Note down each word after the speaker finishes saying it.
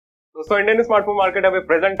दोस्तों Indian smartphone market अभी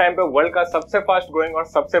present time पे वर्ल्ड का सबसे फास्ट ग्रोइंग और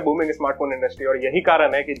सबसे बूमिंग स्मार्टफोन इंडस्ट्री, और यही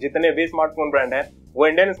कारण है कि जितने भी स्मार्टफोन ब्रांड हैं वो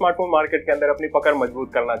इंडियन स्मार्टफोन मार्केट के अंदर अपनी पकड़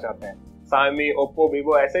मजबूत करना चाहते हैं। Xiaomi, ओप्पो,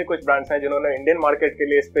 वीवो ऐसे ही कुछ ब्रांड्स हैं जिन्होंने इंडियन मार्केट के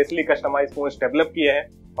लिए स्पेशली कस्टमाइज फोन्स डेवलप किए हैं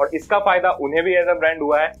और इसका फायदा उन्हें भी एज अ ब्रांड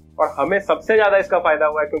हुआ है और हमें सबसे ज्यादा इसका फायदा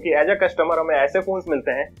हुआ है क्योंकि एज अ कस्टमर हमें ऐसे फोन्स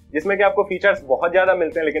मिलते हैं जिसमें कि आपको फीचर्स बहुत ज्यादा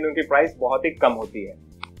मिलते हैं लेकिन उनकी प्राइस बहुत ही कम होती है।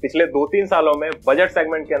 पिछले 2-3 सालों में बजट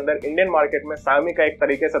सेगमेंट के अंदर इंडियन मार्केट में Xiaomi का एक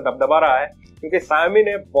तरीके से दबदबा रहा है क्योंकि Xiaomi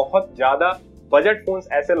ने बहुत ज्यादा बजट फोन्स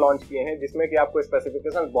ऐसे लॉन्च किए हैं जिसमें कि आपको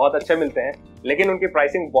स्पेसिफिकेशंस बहुत अच्छे मिलते हैं लेकिन उनकी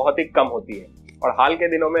प्राइसिंग बहुत ही कम होती है। और हाल के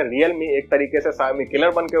दिनों में Realme एक तरीके से Xiaomi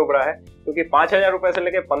किलर बन के उभरा है क्योंकि 5,000 रुपए से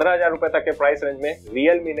लेकर 15,000 रुपए तक के प्राइस रेंज में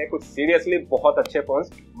Realme ने कुछ सीरियसली बहुत अच्छे फोन्स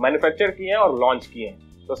मैन्युफैक्चर किए हैं और लॉन्च किए हैं।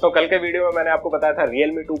 दोस्तों कल के वीडियो में मैंने आपको बताया था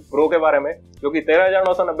Realme 2 Pro के बारे में जो कि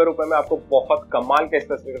 13,990 रुपए में आपको बहुत कमाल के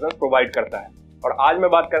स्पेसिफिकेशंस प्रोवाइड करता है। और आज मैं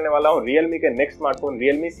बात करने वाला हूँ Realme के नेक्स्ट स्मार्टफोन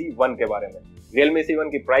Realme C1 के बारे में। Realme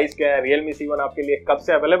C1 की प्राइस क्या है, Realme C1 आपके लिए कब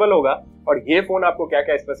से अवेलेबल होगा और ये फोन आपको क्या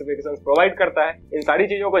क्या स्पेसिफिकेशंस प्रोवाइड करता है, इन सारी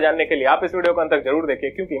चीजों को जानने के लिए आप इस वीडियो को अंत तक जरूर देखिए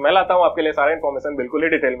क्योंकि मैं लाता हूँ आपके लिए सारा इन्फॉर्मेशन बिल्कुल ही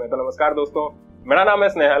डिटेल में। तो नमस्कार दोस्तों, मेरा नाम है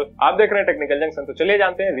स्नेहल, आप देख रहे हैं टेक्निकल जंक्शन। तो चलिए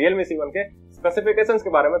जानते हैं Realme C1 के स्पेसिफिकेशंस के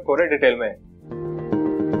बारे में थोड़े डिटेल में।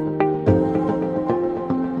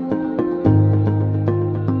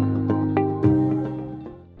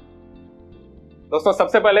 दोस्तों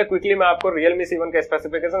सबसे पहले क्विकली मैं आपको Realme C1 के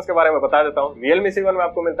स्पेसिफिकेशंस के बारे में बता देता हूँ। Realme C1 में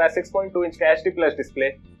आपको मिलता है 6.2 इंच का HD प्लस डिस्प्ले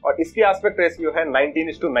और इसकी एस्पेक्ट रेशियो है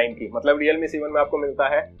 19:9 की, मतलब Realme C1 में आपको मिलता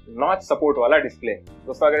है नॉच सपोर्ट वाला डिस्प्ले।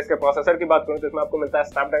 दोस्तों अगर इसके प्रोसेसर की बात करूँ तो इसमें आपको मिलता है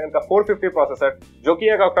Snapdragon का 450 प्रोसेसर जो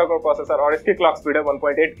कि एक ऑक्टा कोर प्रोसेसर और इसकी क्लॉक स्पीड है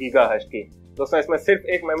 1.8 गीगाहर्ट्ज की। दोस्तों इसमें सिर्फ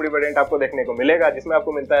एक मेमोरी वेरिएंट आपको देखने को मिलेगा जिसमें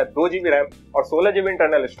आपको मिलता है 2GB रैम और 16GB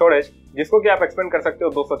इंटरनल स्टोरेज जिसको कि आप एक्सपेंड कर सकते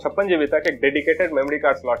हो 256GB तक एक डेडिकेटेड मेमोरी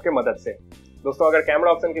कार्ड स्लॉट के मदद से। दोस्तों अगर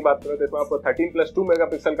कैमरा ऑप्शन की बात करें तो इसमें आपको 13+2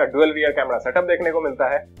 मेगापिक्सल का डुअल रियर कैमरा सेटअप देखने को मिलता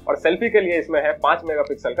है और सेल्फी के लिए इसमें है 5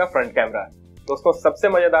 मेगापिक्सल का फ्रंट कैमरा। दोस्तों सबसे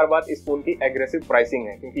मजेदार बात इस फोन की एग्रेसिव प्राइसिंग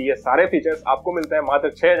है क्योंकि ये सारे फीचर्स आपको मिलते हैं मात्र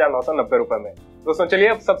 6,990 रुपए में। दोस्तों चलिए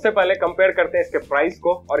अब सबसे पहले कंपेयर करते हैं इसके प्राइस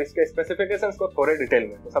को और इसके स्पेसिफिकेशंस को थोड़े डिटेल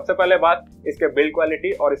में। तो सबसे पहले बात इसके बिल्ड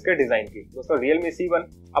क्वालिटी और इसके डिजाइन की। दोस्तों Realme C1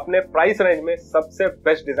 अपने प्राइस रेंज में सबसे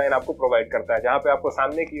बेस्ट डिजाइन आपको प्रोवाइड करता है जहां पे आपको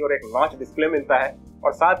सामने की ओर एक नॉच डिस्प्ले मिलता है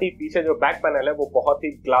और साथ ही पीछे जो बैक पैनल है वो बहुत ही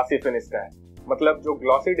ग्लासी फिनिश का है। मतलब जो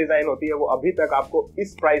ग्लॉसी डिजाइन होती है वो अभी तक आपको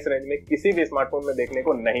इस प्राइस रेंज में किसी भी स्मार्टफोन में देखने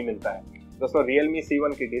को नहीं मिलता है। दोस्तों Realme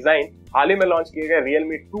C1 की डिजाइन हाल ही में लॉन्च किए गए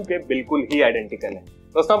Realme 2 के बिल्कुल ही आइडेंटिकल है।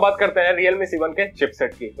 दोस्तों बात करते हैं Realme C1 के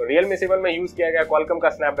चिपसेट की। तो Realme C1 में यूज किया गया Qualcomm का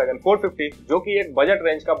Snapdragon 450 जो कि एक बजट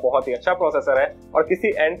रेंज का बहुत ही अच्छा प्रोसेसर है और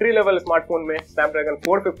किसी एंट्री लेवल स्मार्टफोन में Snapdragon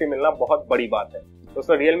 450 मिलना बहुत बड़ी बात है।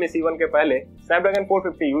 दोस्तों Realme C1 के पहले Snapdragon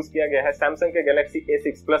 450 यूज किया गया है Samsung के Galaxy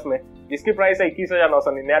A6 Plus में जिसकी प्राइस है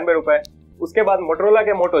 21,999 रुपए। उसके बाद Motorola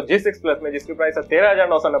के Moto G6 Plus में जिसकी प्राइस है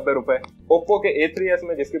 13,990 रुपए, Oppo के A3s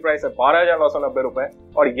में जिसकी प्राइस है 12,990 रुपए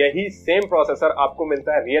और यही सेम प्रोसेसर आपको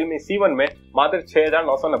मिलता है Realme C1 में मात्र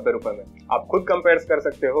 6,990 रुपए में। आप खुद कंपेयर कर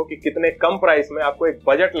सकते हो कि कितने कम प्राइस में आपको एक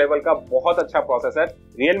बजट लेवल का बहुत अच्छा प्रोसेसर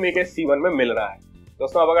Realme के C1 में मिल रहा है।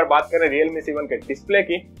 दोस्तों अब अगर बात करें Realme C1 के डिस्प्ले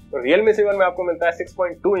की तो Realme C1 में आपको मिलता है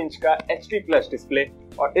 6.2 इंच का HD प्लस डिस्प्ले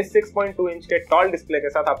और इस 6.2 इंच के टॉल डिस्प्ले के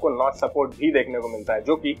साथ आपको नॉच सपोर्ट भी देखने को मिलता है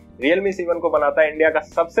जो कि Realme C1 को बनाता है इंडिया का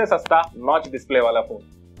सबसे सस्ता नॉच डिस्प्ले वाला फोन।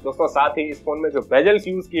 दोस्तों साथ ही इस फोन में जो बेजल्स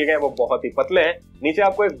यूज किए गए वो बहुत ही पतले हैं। नीचे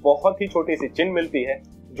आपको एक बहुत ही छोटी सी चिन मिलती है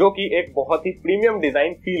जो कि एक बहुत ही प्रीमियम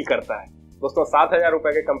डिजाइन फील करता है। दोस्तों 7,000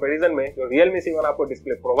 रुपए के कंपैरिजन में जो Realme C1 आपको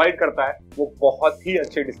डिस्प्ले प्रोवाइड करता है वो बहुत ही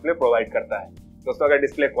अच्छी डिस्प्ले प्रोवाइड करता है। दोस्तों अगर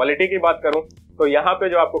डिस्प्ले क्वालिटी की बात करूं तो यहाँ पे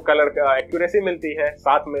जो आपको कलर का एक्यूरेसी मिलती है,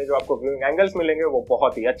 साथ में जो आपको व्यूइंग एंगल्स मिलेंगे वो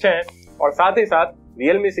बहुत ही अच्छे हैं और साथ ही साथ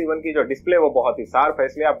Realme C1 की जो डिस्प्ले वो बहुत ही शार्प है,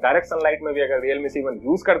 इसलिए आप डायरेक्ट सनलाइट में भी अगर Realme C1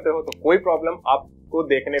 यूज करते हो तो कोई प्रॉब्लम आपको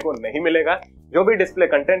देखने को नहीं मिलेगा। जो भी डिस्प्ले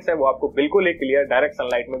कंटेंट्स है वो आपको बिल्कुल ही क्लियर डायरेक्ट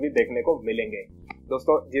सनलाइट में भी देखने को मिलेंगे।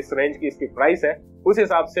 दोस्तों जिस रेंज की इसकी प्राइस है उस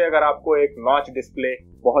हिसाब से अगर आपको एक नॉच डिस्प्ले,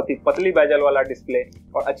 बहुत ही पतली बेजल वाला डिस्प्ले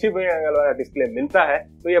और अच्छी व्यूइंग एंगल वाला डिस्प्ले मिलता है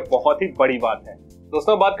तो ये बहुत ही बड़ी बात है।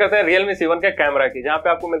 दोस्तों बात करते हैं Realme C1 के कैमरा की जहां पे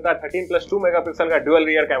आपको मिलता है 13+2 मेगापिक्सल का डुअल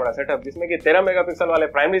रियर कैमरा सेटअप जिसमें कि 13 मेगापिक्सल वाले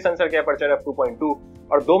प्राइमरी सेंसर की अपर्चर f2.2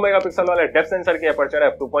 और 2 मेगापिक्सल वाले डेप्थ सेंसर की अपर्चर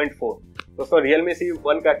f2.4। दोस्तों Realme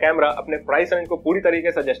C1 का कैमरा अपने प्राइस रेंज को पूरी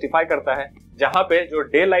तरीके से जस्टिफाई करता है जहां पे जो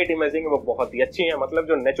डे लाइट इमेजिंग है वो बहुत ही अच्छी है। मतलब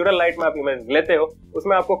जो नेचुरल लाइट में आप इमेज लेते हो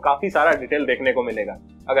उसमें आपको काफी सारा डिटेल देखने को मिलेगा।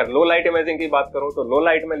 अगर लो लाइट इमेजिंग की बात करूं तो लो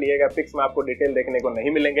लाइट में लिए गए पिक्स में आपको डिटेल देखने को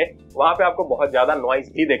नहीं मिलेंगे, वहां पे आपको बहुत ज्यादा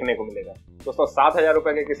नॉइज भी देखने को मिलेगा। दोस्तों 7,000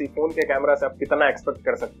 रुपए के किसी फोन के कैमरा से आप कितना एक्सपेक्ट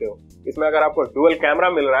कर सकते हो, इसमें अगर आपको डुअल कैमरा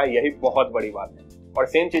मिल रहा है यही बहुत बड़ी बात है। और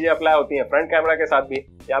सेम चीजें अप्लाई होती हैं फ्रंट कैमरा के साथ भी।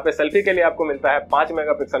 यहाँ पे सेल्फी के लिए आपको मिलता है 5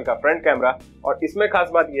 मेगापिक्सल का फ्रंट कैमरा, और इसमें खास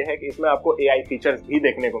बात यह है कि इसमें आपको एआई फीचर्स भी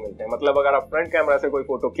देखने को मिलते हैं। मतलब अगर आप फ्रंट कैमरा से कोई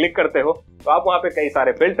फोटो क्लिक करते हो तो आप वहाँ पे कई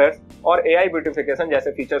सारे फिल्टर्स और एआई ब्यूटिफिकेशन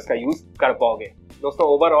जैसे फीचर्स का यूज कर पाओगे। दोस्तों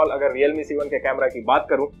ओवरऑल अगर Realme C1 के कैमरा की बात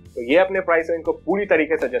करूं तो ये अपने प्राइस रेंज को पूरी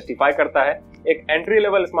तरीके से जस्टिफाई करता है। एक एंट्री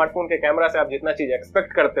लेवल स्मार्टफोन के कैमरा से आप जितना चीज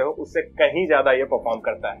एक्सपेक्ट करते हो उससे कहीं ज्यादा ये परफॉर्म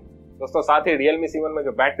करता है। दोस्तों साथ ही Realme C1 में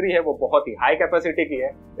जो बैटरी है वो बहुत ही हाई कैपेसिटी की है।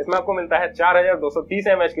 इसमें आपको मिलता है 4230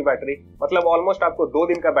 mAh की बैटरी, मतलब ऑलमोस्ट आपको 2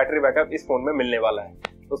 दिन का बैटरी बैकअप इस फोन में मिलने वाला है।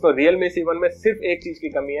 दोस्तों Realme C1 में सिर्फ एक चीज की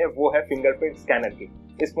कमी है, वो है फिंगरप्रिंट स्कैनर की।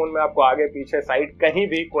 इस फोन में आपको आगे पीछे साइड कहीं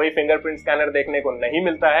भी कोई फिंगरप्रिंट स्कैनर देखने को नहीं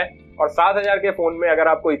मिलता है, और 7000 के फोन में अगर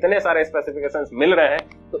आपको इतने सारे स्पेसिफिकेशंस मिल रहे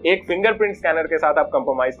हैं तो एक फिंगरप्रिंट स्कैनर के साथ आप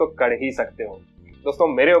कंप्रोमाइज तो कर ही सकते हो। दोस्तों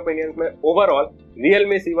मेरे ओपिनियन में overall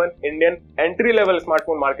Realme C1 Indian entry level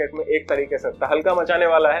smartphone market में एक तरीके से तहलका मचाने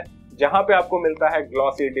वाला है, जहां पे आपको मिलता है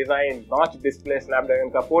glossy design, notch display, Snapdragon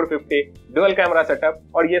का 450 डुअल कैमरा सेटअप,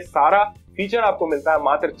 और ये सारा फीचर आपको मिलता है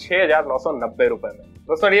मात्र 6990 रुपए में।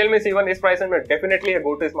 दोस्तों Realme C1 इस प्राइस में डेफिनेटली एक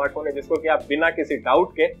गो टू स्मार्टफोन है जिसको कि आप बिना किसी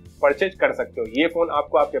डाउट के परचेज कर सकते हो। ये फोन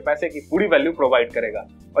आपको आपके पैसे की पूरी वैल्यू प्रोवाइड करेगा,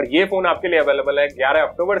 और ये फोन आपके लिए अवेलेबल है 11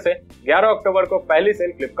 अक्टूबर से। 11 अक्टूबर को पहली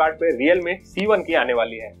सेल फ्लिपकार्ट पे Realme C1 की आने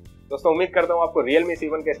वाली है। दोस्तों उम्मीद करता हूँ आपको Realme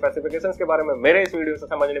C1 के स्पेसिफिकेशंस के बारे में मेरे इस वीडियो से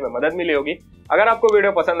समझने में मदद मिली होगी। अगर आपको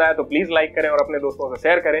वीडियो पसंद आया तो प्लीज लाइक करें और अपने दोस्तों से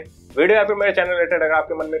शेयर करें। वीडियो या फिर मेरे चैनल रिलेटेड अगर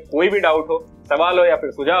आपके मन में कोई भी डाउट हो, सवाल हो या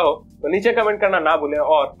फिर सुझाव हो तो नीचे कमेंट करना ना भूलें,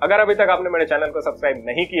 और अगर अभी तक आपने मेरे चैनल को सब्सक्राइब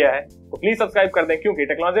नहीं किया है तो प्लीज सब्सक्राइब कर दें, क्योंकि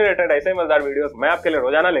टेक्नोलॉजी रिलेटेड ऐसे मजेदार वीडियोस मैं आपके लिए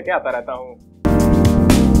रोजाना लेके आता रहता हूँ।